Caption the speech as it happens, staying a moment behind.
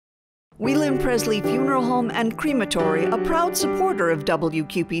Whelan Presley Funeral Home and Crematory, a proud supporter of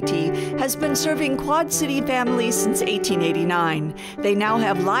WQPT, has been serving Quad City families since 1889. They now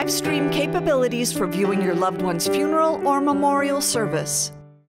have live stream capabilities for viewing your loved one's funeral or memorial service.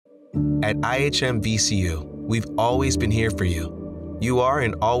 At IHM VCU, we've always been here for you. You are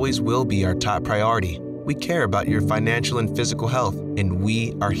and always will be our top priority. We care about your financial and physical health, and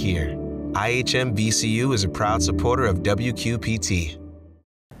we are here. IHM VCU is a proud supporter of WQPT.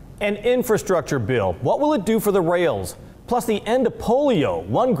 An infrastructure bill. What will it do for the rails? Plus the end of polio,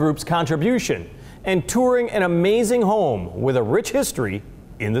 one group's contribution, and touring an amazing home with a rich history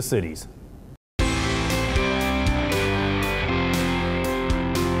in the cities.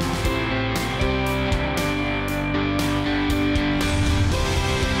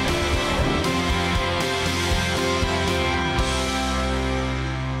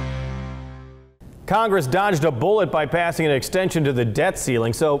 Congress dodged a bullet by passing an extension to the debt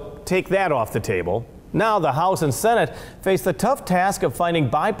ceiling, so take that off the table. Now the House and Senate face the tough task of finding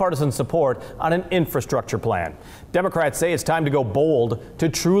bipartisan support on an infrastructure plan. Democrats say it's time to go bold to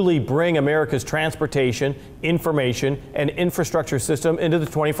truly bring America's transportation, information, and infrastructure system into the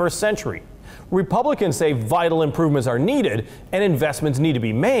 21st century. Republicans say vital improvements are needed and investments need to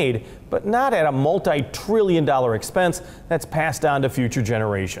be made, but not at a multi-trillion-dollar expense that's passed on to future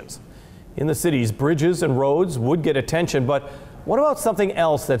generations. In the cities, bridges and roads would get attention, but what about something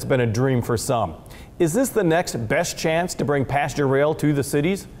else that's been a dream for some? Is this the next best chance to bring passenger rail to the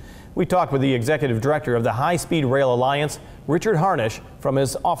cities? We talked with the executive director of the High Speed Rail Alliance, Richard Harnish, from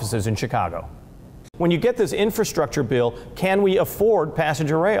his offices in Chicago. When you get this infrastructure bill, can we afford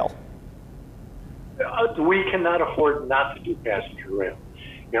passenger rail? We cannot afford not to do passenger rail.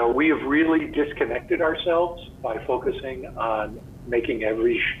 You know, we have really disconnected ourselves by focusing on making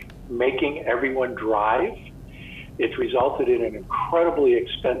everyone drive. It's resulted in an incredibly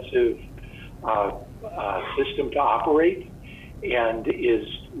expensive system to operate and is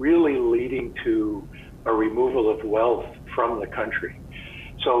really leading to a removal of wealth from the country.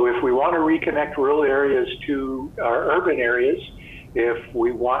 So if we want to reconnect rural areas to our urban areas, if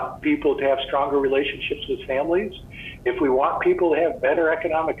we want people to have stronger relationships with families, if we want people to have better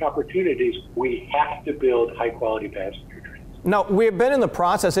economic opportunities, we have to build high quality passenger trains. Now, we've been in the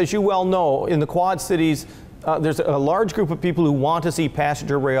process, as you well know, in the Quad Cities. There's a large group of people who want to see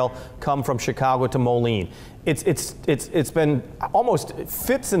passenger rail come from Chicago to Moline. It's been almost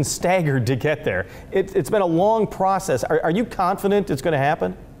fits and staggered to get there. It's been a long process. Are you confident it's going to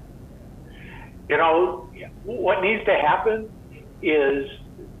happen? You know, what needs to happen is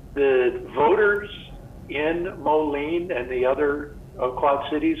the voters in Moline and the other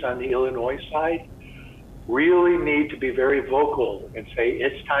Quad Cities on the Illinois side really need to be very vocal and say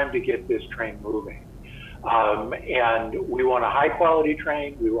it's time to get this train moving. And we want a high quality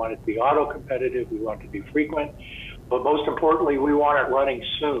train, we want it to be auto competitive, we want it to be frequent, but most importantly, we want it running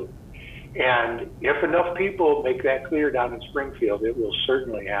soon. And if enough people make that clear down in Springfield, it will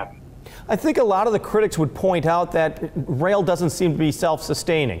certainly happen. I think a lot of the critics would point out that rail doesn't seem to be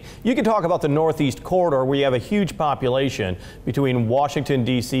self-sustaining. You can talk about the Northeast Corridor, where you have a huge population between Washington,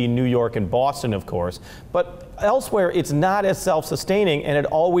 D.C., New York, and Boston, of course. But elsewhere, it's not as self-sustaining, and it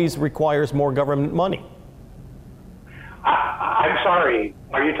always requires more government money. I'm sorry,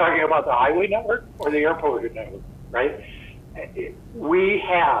 are you talking about the highway network or the airport network, right? We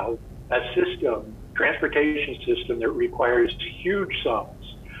have a system, transportation system, that requires huge sums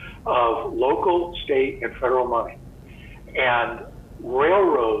of local, state, and federal money. And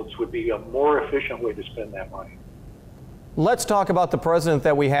railroads would be a more efficient way to spend that money. Let's talk about the president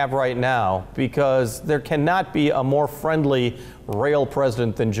that we have right now, because there cannot be a more friendly rail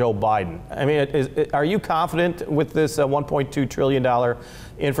president than Joe Biden. I mean, are you confident with this $1.2 trillion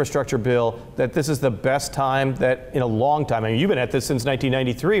infrastructure bill that this is the best time that in a long time? I mean, you've been at this since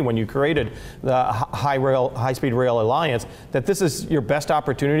 1993 when you created the High Speed Rail Alliance, that this is your best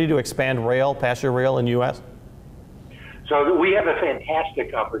opportunity to expand rail, passenger rail in the U.S.? So we have a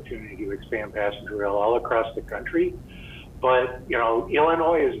fantastic opportunity to expand passenger rail all across the country. But, you know,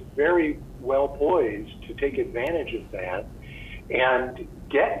 Illinois is very well poised to take advantage of that and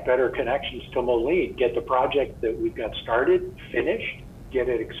get better connections to Moline, get the project that we've got started, finished, get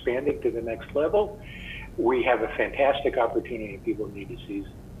it expanding to the next level. We have a fantastic opportunity and people need to seize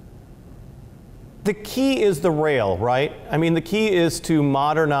it. The key is the rail, right? I mean, the key is to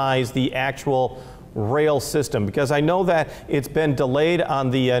modernize the actual rail system? Because I know that it's been delayed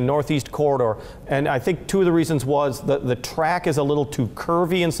on the Northeast Corridor, and I think two of the reasons was the track is a little too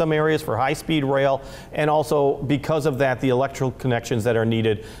curvy in some areas for high-speed rail, and also because of that, the electrical connections that are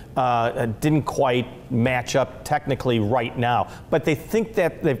needed didn't quite match up technically right now. But they think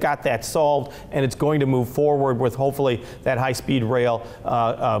that they've got that solved, and it's going to move forward with hopefully that high-speed rail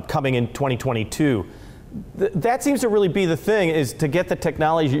coming in 2022. That seems to really be the thing, is to get the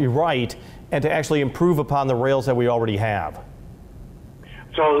technology right and to actually improve upon the rails that we already have.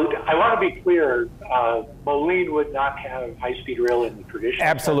 So I want to be clear, Moline would not have high-speed rail in the traditional sense.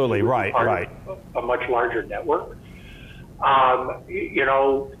 Absolutely, right. A much larger network. You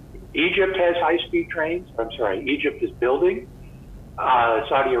know, Egypt has high-speed trains. I'm sorry, Egypt is building.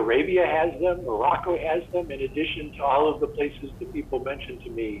 Saudi Arabia has them. Morocco has them, in addition to all of the places that people mentioned to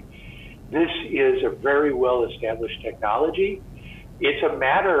me. This is a very well-established technology. It's a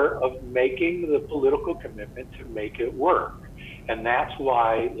matter of making the political commitment to make it work. And that's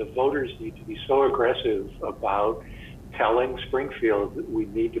why the voters need to be so aggressive about telling Springfield that we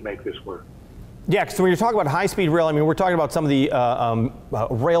need to make this work. Yeah, so when you're talking about high-speed rail, I mean, we're talking about some of the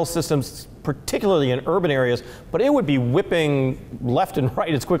rail systems, particularly in urban areas, but it would be whipping left and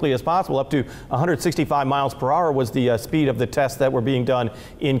right as quickly as possible. Up to 165 miles per hour was the speed of the tests that were being done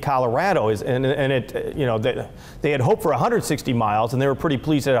in Colorado. And it, you know, they had hoped for 160 miles, and they were pretty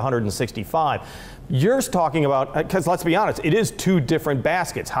pleased at 165. You're talking about, because let's be honest, it is two different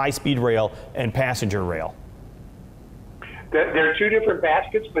baskets, high-speed rail and passenger rail. They're two different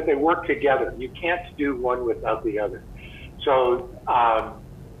baskets, but they work together. You can't do one without the other. So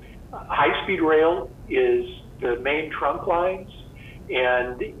high-speed rail is the main trunk lines,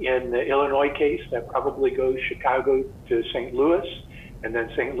 and in the Illinois case, that probably goes Chicago to St. Louis, and then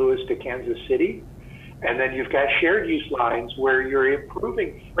St. Louis to Kansas City. And then you've got shared use lines where you're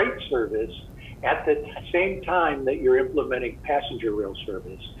improving freight service at the same time that you're implementing passenger rail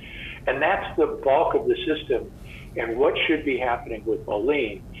service. And that's the bulk of the system and what should be happening with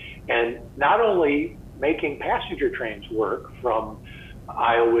Moline. And not only making passenger trains work from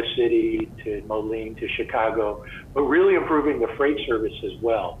Iowa City to Moline to Chicago, but really improving the freight service as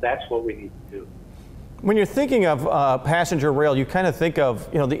well. That's what we need to do. When you're thinking of passenger rail, you kind of think of,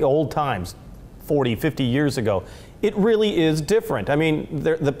 you know, the old times, 40, 50 years ago. It really is different. I mean,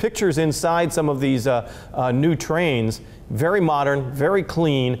 the pictures inside some of these new trains, very modern, very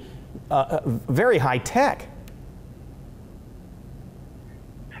clean, very high tech.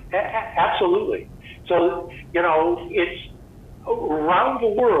 Absolutely. So, you know, it's around the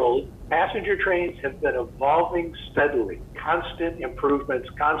world, passenger trains have been evolving steadily, constant improvements.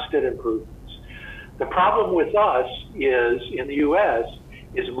 The problem with us is, in the U.S.,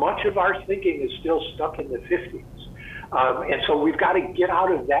 is much of our thinking is still stuck in the 50s. And so we've got to get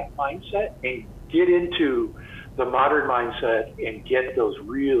out of that mindset and get into the modern mindset and get those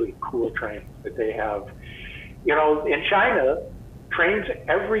really cool trains that they have. You know, in China, trains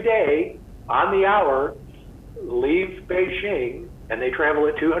every day on the hour leave Beijing and they travel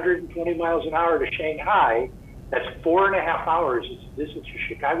at 220 miles an hour to Shanghai. That's 4.5 hours. It's a distance from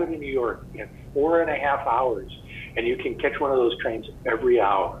Chicago to New York in 4.5 hours. And you can catch one of those trains every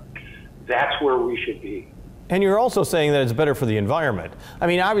hour. That's where we should be. And you're also saying that it's better for the environment. I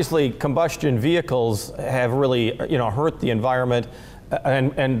mean, obviously, combustion vehicles have really, you know, hurt the environment,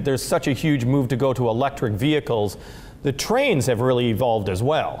 and there's such a huge move to go to electric vehicles. The trains have really evolved as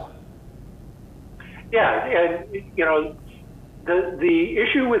well. Yeah, and you know, the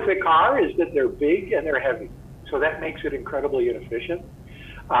issue with the car is that they're big and they're heavy, so that makes it incredibly inefficient.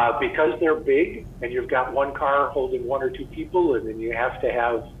 Because they're big, and you've got one car holding one or two people, and then you have to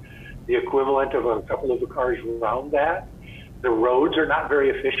have the equivalent of a couple of the cars around that. The roads are not very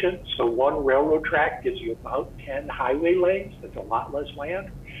efficient, so one railroad track gives you about 10 highway lanes. That's a lot less land.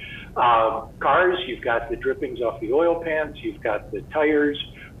 Cars, you've got the drippings off the oil pans, you've got the tires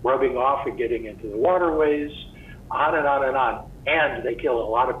rubbing off and getting into the waterways, on and on and on. And they kill a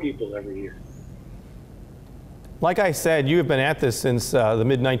lot of people every year. Like I said, you have been at this since the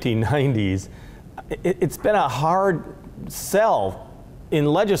mid-1990s. It's been a hard sell in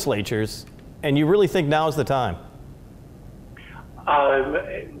legislatures, and you really think now is the time?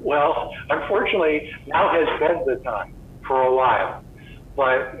 Well, unfortunately, now has been the time for a while.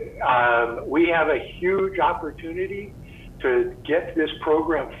 But we have a huge opportunity to get this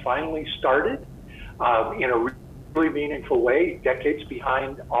program finally started in a really meaningful way, decades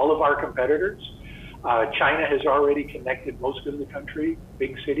behind all of our competitors. China has already connected most of the country,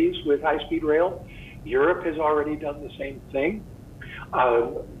 big cities, with high-speed rail. Europe has already done the same thing.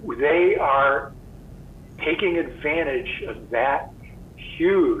 They are taking advantage of that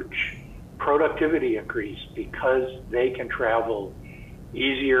huge productivity increase because they can travel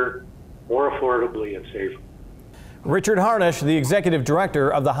easier, more affordably, and safer. Richard Harnish, the executive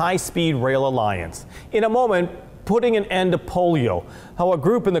director of the High Speed Rail Alliance. In a moment, putting an end to polio, how a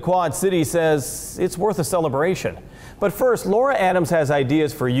group in the Quad Cities says it's worth a celebration. But first, Laura Adams has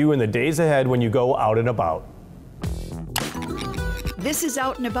ideas for you in the days ahead when you go out and about. This is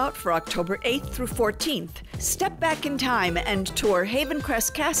Out and About for October 8th through 14th. Step back in time and tour Haven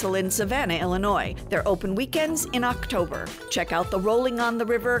Crest Castle in Savannah, Illinois. They're open weekends in October. Check out the Rolling on the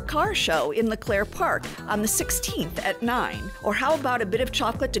River car show in LeClaire Park on the 16th at 9. Or how about a bit of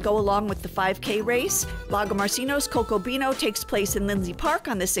chocolate to go along with the 5K race? Lagomarsino's Coco Bino takes place in Lindsay Park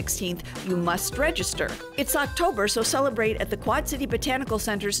on the 16th. You must register. It's October, so celebrate at the Quad City Botanical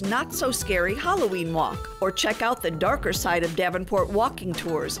Center's Not So Scary Halloween Walk. Or check out the darker side of Davenport walking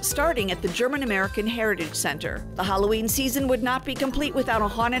tours, starting at the German American Heritage Center. The Halloween season would not be complete without a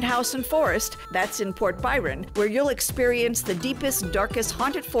haunted house and forest. That's in Port Byron, where you'll experience the deepest, darkest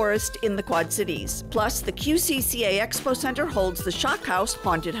haunted forest in the Quad Cities. Plus, the QCCA Expo Center holds the Shock House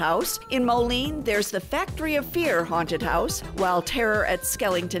Haunted House. In Moline, there's the Factory of Fear Haunted House, while Terror at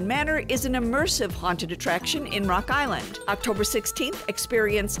Skellington Manor is an immersive haunted attraction in Rock Island. October 16th,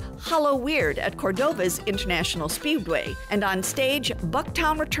 experience Hollow Weird at Cordova's International Speedway. And on stage,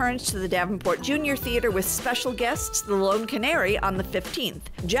 Bucktown returns to the Davenport Junior Theater with special guests, the Lone Canary, on the 15th.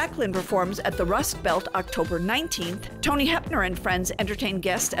 Jacqueline performs at the Rust Belt October 19th. Tony Hepner and friends entertain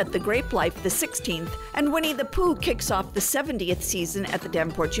guests at the Grape Life the 16th. And Winnie the Pooh kicks off the 70th season at the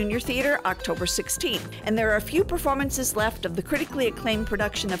Davenport Junior Theater October 16th. And there are a few performances left of the critically acclaimed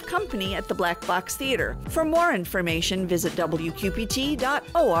production of Company at the Black Box Theater. For more information, visit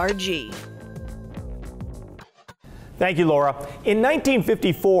WQPT.org. Thank you, Laura. In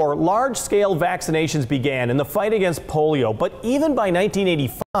 1954, large-scale vaccinations began in the fight against polio, but even by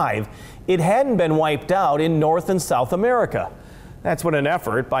 1985, it hadn't been wiped out in North and South America. That's when an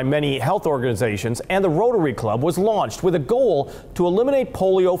effort by many health organizations and the Rotary Club was launched with a goal to eliminate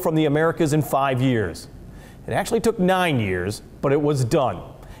polio from the Americas in 5 years. It actually took 9 years, but it was done.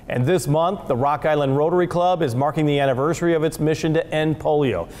 And this month, the Rock Island Rotary Club is marking the anniversary of its mission to end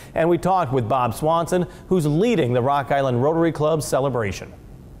polio. And we talked with Bob Swanson, who's leading the Rock Island Rotary Club celebration.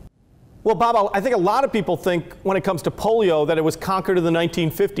 Well, Bob, I think a lot of people think when it comes to polio that it was conquered in the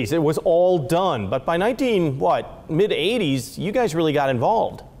 1950s. It was all done. But by mid-80s, you guys really got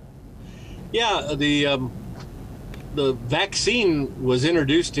involved. Yeah, the vaccine was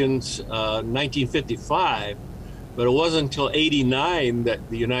introduced in 1955. But it wasn't until '89 that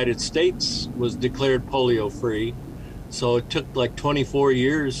the United States was declared polio-free. So it took like 24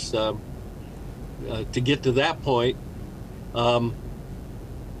 years to get to that point.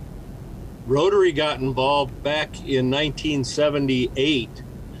 Rotary got involved back in 1978,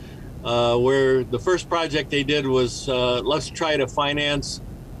 where the first project they did was let's try to finance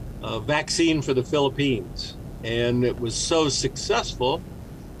a vaccine for the Philippines. And it was so successful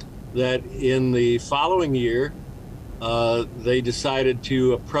that in the following year, they decided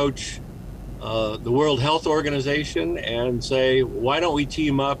to approach the World Health Organization and say, why don't we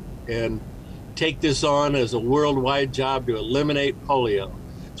team up and take this on as a worldwide job to eliminate polio?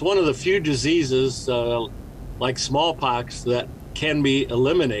 It's one of the few diseases like smallpox that can be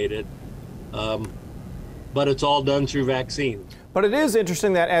eliminated, but it's all done through vaccines. But it is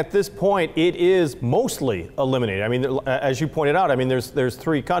interesting that at this point it is mostly eliminated. I mean, as you pointed out, I mean, there's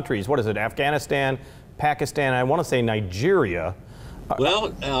 3 countries. What is it? Afghanistan, Pakistan, I want to say Nigeria. Well,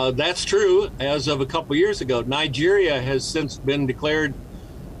 that's true. As of a couple years ago, Nigeria has since been declared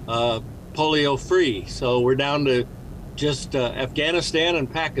polio-free. So we're down to just Afghanistan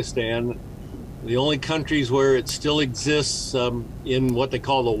and Pakistan, the only countries where it still exists in what they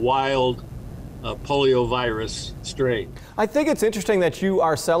call the wild polio virus strain. I think it's interesting that you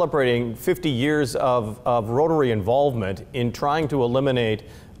are celebrating 50 years of Rotary involvement in trying to eliminate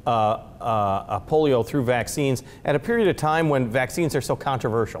polio through vaccines at a period of time when vaccines are so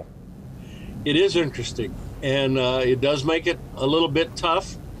controversial. It is interesting, and it does make it a little bit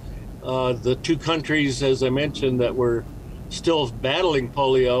tough. The 2 countries, as I mentioned, that were still battling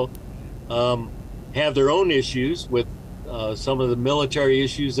polio have their own issues with some of the military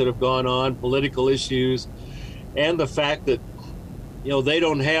issues that have gone on, political issues, and the fact that, you know, they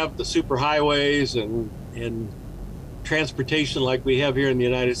don't have the superhighways and transportation like we have here in the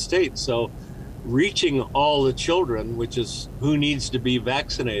United States. So reaching all the children, which is who needs to be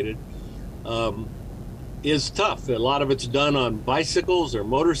vaccinated, is tough. A lot of it's done on bicycles or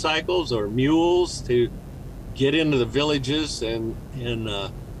motorcycles or mules to get into the villages and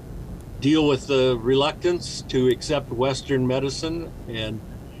deal with the reluctance to accept Western medicine. And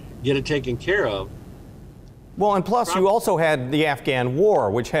get it taken care of. Well, and plus you also had the Afghan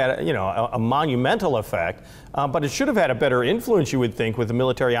War, which had, you know, a monumental effect, but it should have had a better influence, you would think, with the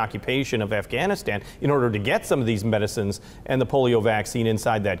military occupation of Afghanistan in order to get some of these medicines and the polio vaccine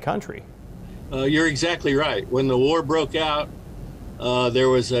inside that country. You're exactly right. When the war broke out, there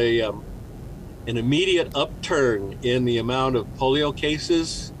was an immediate upturn in the amount of polio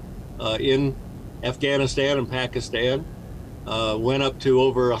cases in Afghanistan and Pakistan. Went up to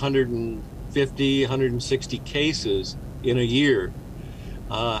over 150, 160 cases in a year.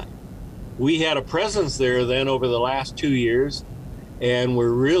 We had a presence there then over the last 2 years, and we're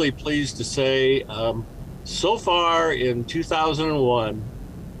really pleased to say so far in 2001,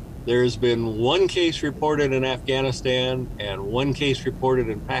 there's been 1 case reported in Afghanistan and 1 case reported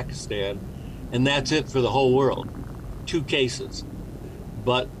in Pakistan, and that's it for the whole world, 2 cases.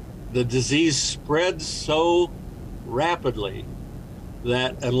 But the disease spreads so rapidly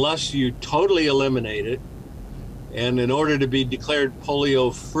that unless you totally eliminate it, and in order to be declared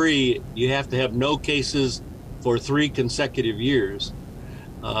polio free, you have to have no cases for 3 consecutive years.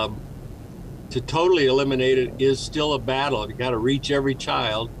 To totally eliminate it is still a battle. You got to reach every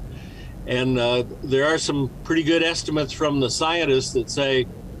child. And there are some pretty good estimates from the scientists that say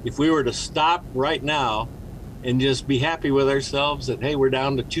if we were to stop right now and just be happy with ourselves that, hey, we're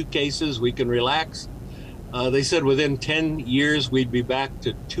down to 2 cases, we can relax. They said within 10 years, we'd be back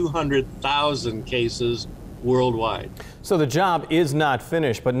to 200,000 cases worldwide. So the job is not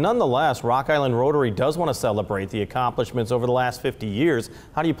finished, but nonetheless, Rock Island Rotary does want to celebrate the accomplishments over the last 50 years.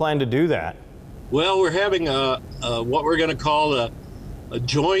 How do you plan to do that? Well, we're having what we're going to call a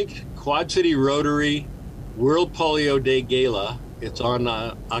joint Quad City Rotary World Polio Day Gala. It's on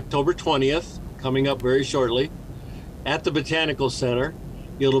October 20th, coming up very shortly, at the Botanical Center.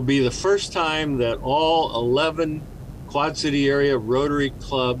 It'll be the first time that all 11 Quad City area Rotary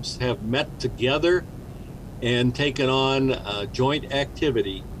clubs have met together and taken on a joint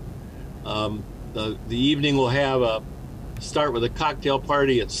activity. The evening will have start with a cocktail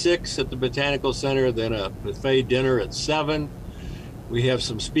party at 6 at the Botanical Center, then a buffet dinner at 7. We have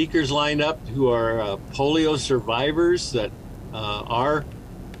some speakers lined up who are polio survivors that are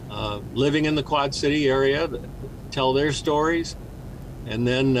living in the Quad City area that tell their stories. And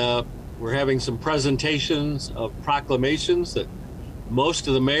then we're having some presentations of proclamations that most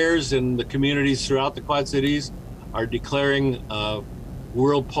of the mayors in the communities throughout the Quad Cities are declaring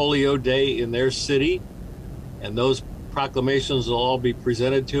World Polio Day in their city. And those proclamations will all be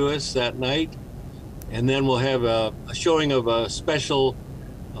presented to us that night. And then we'll have a showing of a special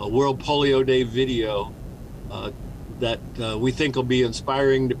World Polio Day video that we think will be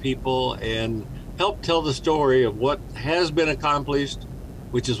inspiring to people and help tell the story of what has been accomplished,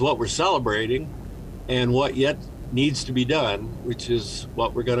 which is what we're celebrating, and what yet needs to be done, which is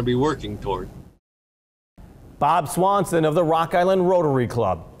what we're going to be working toward. Bob Swanson of the Rock Island Rotary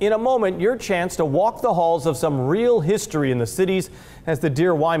Club. In a moment, your chance to walk the halls of some real history in the cities as the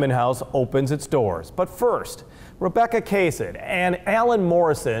Deere Wiman House opens its doors. But first, Rebecca Kasich and Alan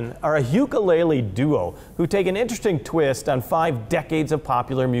Morrison are a ukulele duo who take an interesting twist on 5 decades of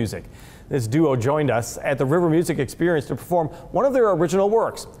popular music. This duo joined us at the River Music Experience to perform one of their original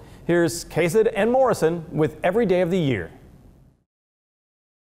works. Here's Kasich and Morrison with Every Day of the Year.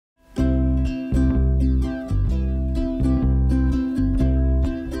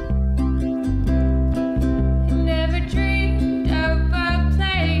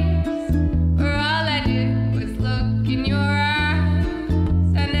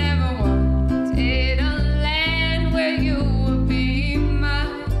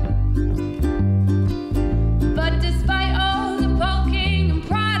 Despite all the poking and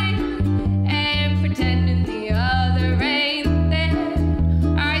prodding and pretending the other end,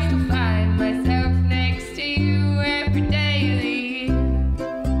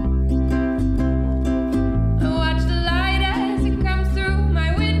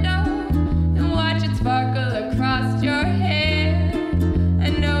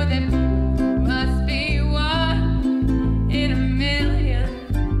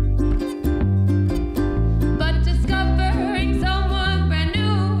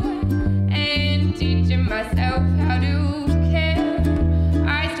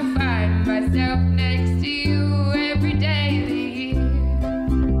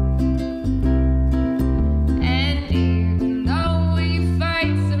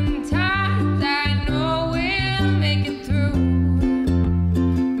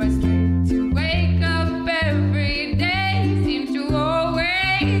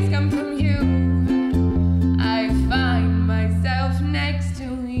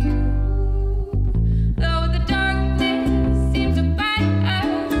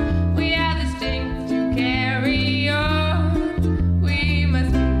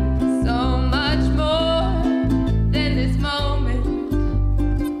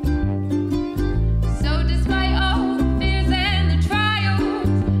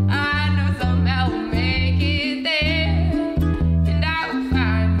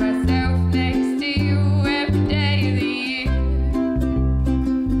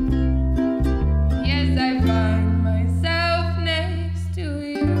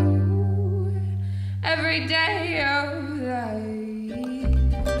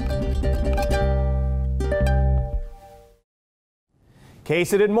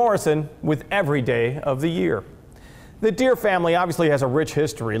 Case it in Morrison with every day of the year. The Deere family obviously has a rich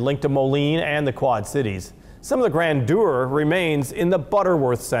history linked to Moline and the Quad Cities. Some of the grandeur remains in the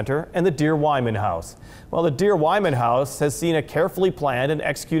Butterworth Center and the Deere Wiman House. Well, the Deere Wiman House has seen a carefully planned and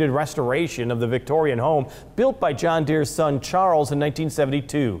executed restoration of the Victorian home built by John Deere's son Charles in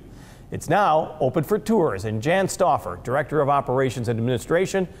 1972. It's now open for tours, and Jan Stoffer, Director of Operations and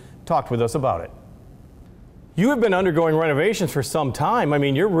Administration, talked with us about it. You have been undergoing renovations for some time. I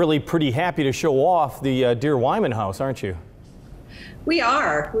mean, you're really pretty happy to show off the Deere Wiman House, aren't you? We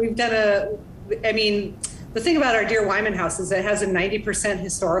are. We've done the thing about our Deere Wiman House is it has a 90%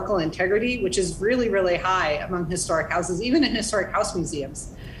 historical integrity, which is really, really high among historic houses, even in historic house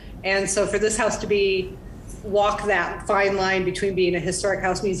museums. And so for this house to walk that fine line between being a historic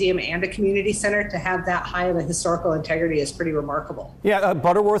house museum and a community center, to have that high of a historical integrity is pretty remarkable. Yeah,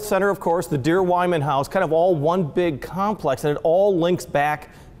 Butterworth Center, of course, the Deere Wiman House, kind of all one big complex, and it all links back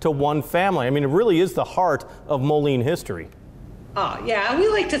to one family. I mean, it really is the heart of Moline history. Yeah, we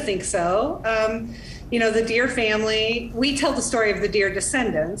like to think so. You know, the Deere family, we tell the story of the Deere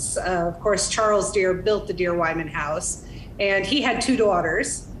descendants. Of course, Charles Deere built the Deere Wiman House, and he had 2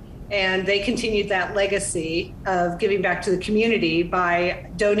 daughters, and they continued that legacy of giving back to the community by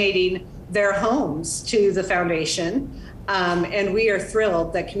donating their homes to the foundation. And we are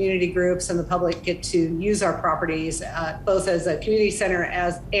thrilled that community groups and the public get to use our properties both as a community center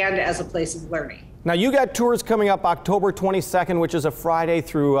and as a place of learning. Now, you got tours coming up October 22nd, which is a Friday,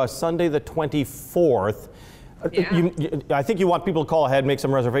 through Sunday the 24th. Yeah. I think you want people to call ahead, make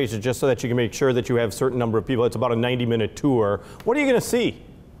some reservations, just so that you can make sure that you have a certain number of people. It's about a 90-minute tour. What are you going to see?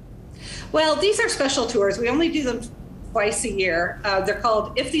 Well, these are special tours. We only do them twice a year. They're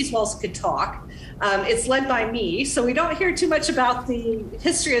called If These Walls Could Talk. It's led by me, so we don't hear too much about the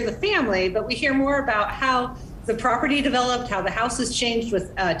history of the family, but we hear more about how the property developed, how the house has changed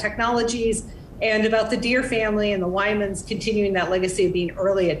with technologies, and about the Deere family and the Wymans continuing that legacy of being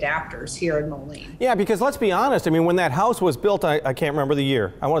early adapters here in Moline. Yeah, because let's be honest, I mean, when that house was built, I can't remember the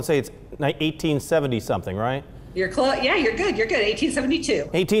year. I want to say it's 1870 something, right? You're close. Yeah, you're good. You're good. 1872.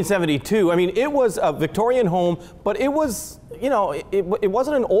 1872. I mean, it was a Victorian home, but it was, you know, it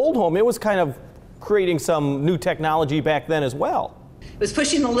wasn't an old home. It was kind of creating some new technology back then as well. It was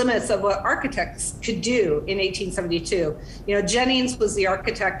pushing the limits of what architects could do in 1872. You know, Jennings was the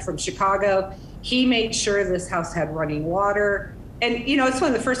architect from Chicago. He made sure this house had running water. And, you know, it's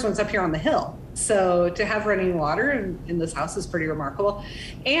one of the first ones up here on the hill. So to have running water in this house is pretty remarkable.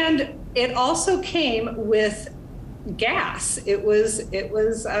 And it also came with gas. It was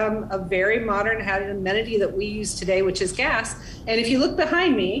a very modern, had an amenity that we use today, which is gas. And if you look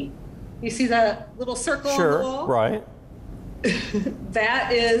behind me, you see that little circle on the wall? Sure, right.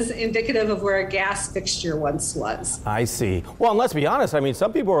 That is indicative of where a gas fixture once was. I see. Well, and let's be honest, I mean,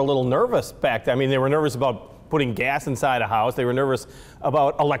 some people were a little nervous back then. I mean, they were nervous about putting gas inside a house. They were nervous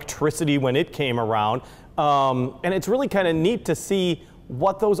about electricity when it came around. And it's really kind of neat to see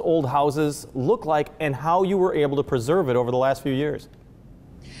what those old houses look like and how you were able to preserve it over the last few years.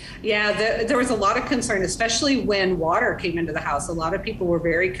 Yeah, there was a lot of concern, especially when water came into the house. A lot of people were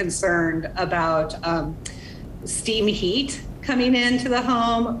very concerned about steam heat coming into the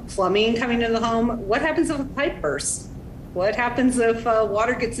home, plumbing coming into the home. What happens if a pipe bursts? What happens if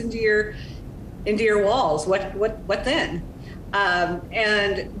water gets into your walls? What then?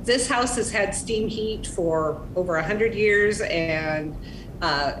 And this house has had steam heat for over 100 years, and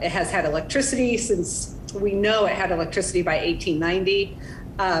it has had electricity since we know it had electricity by 1890.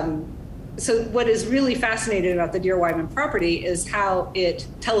 So what is really fascinating about the Deere Wiman property is how it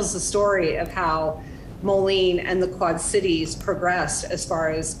tells the story of how Moline and the Quad Cities progressed as far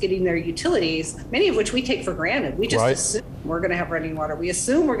as getting their utilities, many of which we take for granted. We just assume we're going to have running water. We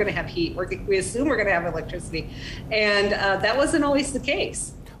assume we're going to have heat. We assume we're going to have electricity. And that wasn't always the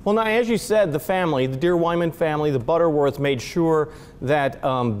case. Well, now, as you said, the family, the Deere Wiman family, the Butterworths, made sure that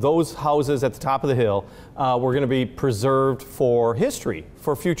those houses at the top of the hill were going to be preserved for history,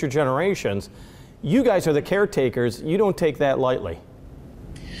 for future generations. You guys are the caretakers. You don't take that lightly.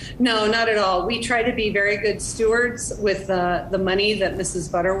 No, not at all. We try to be very good stewards with the money that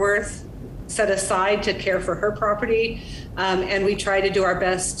Mrs. Butterworth set aside to care for her property. And we try to do our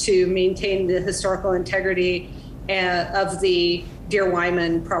best to maintain the historical integrity of the Deere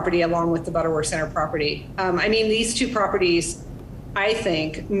Wiman property along with the Butterworth Center property. I mean, these two properties, I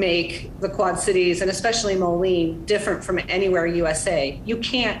think, make the Quad Cities and especially Moline different from anywhere USA. You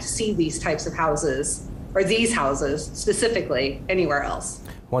can't see these types of houses, or these houses specifically, anywhere else.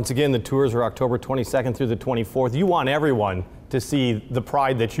 Once again, the tours are October 22nd through the 24th. You want everyone to see the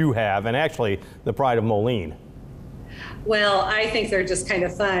pride that you have, and actually the pride of Moline. Well, I think they're just kind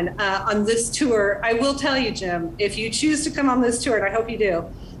of fun. On this tour, I will tell you, Jim, if you choose to come on this tour, and I hope you do,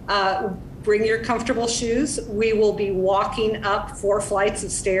 bring your comfortable shoes. We will be walking up 4 flights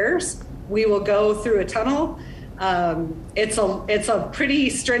of stairs. We will go through a tunnel. It's a pretty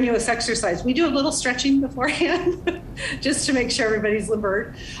strenuous exercise. We do a little stretching beforehand just to make sure everybody's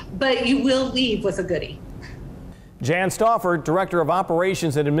limbered, but you will leave with a goodie. Jan Stoffer, Director of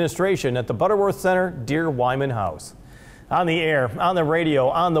Operations and Administration at the Butterworth Center, Deere Wiman House. On the air, on the radio,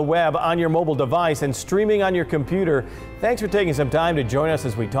 on the web, on your mobile device, and streaming on your computer. Thanks for taking some time to join us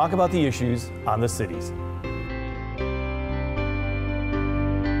as we talk about the issues on the cities.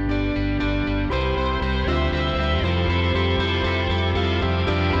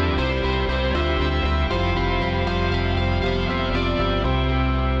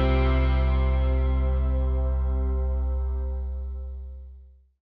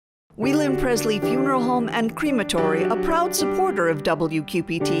 Whelan Presley Funeral Home and Crematory, a proud supporter of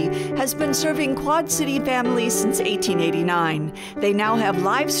WQPT, has been serving Quad City families since 1889. They now have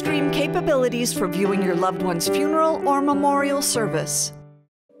live stream capabilities for viewing your loved one's funeral or memorial service.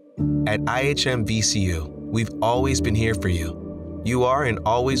 At IHM VCU, we've always been here for you. You are and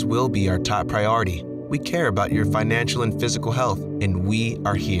always will be our top priority. We care about your financial and physical health, and we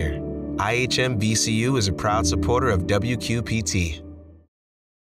are here. IHM VCU is a proud supporter of WQPT.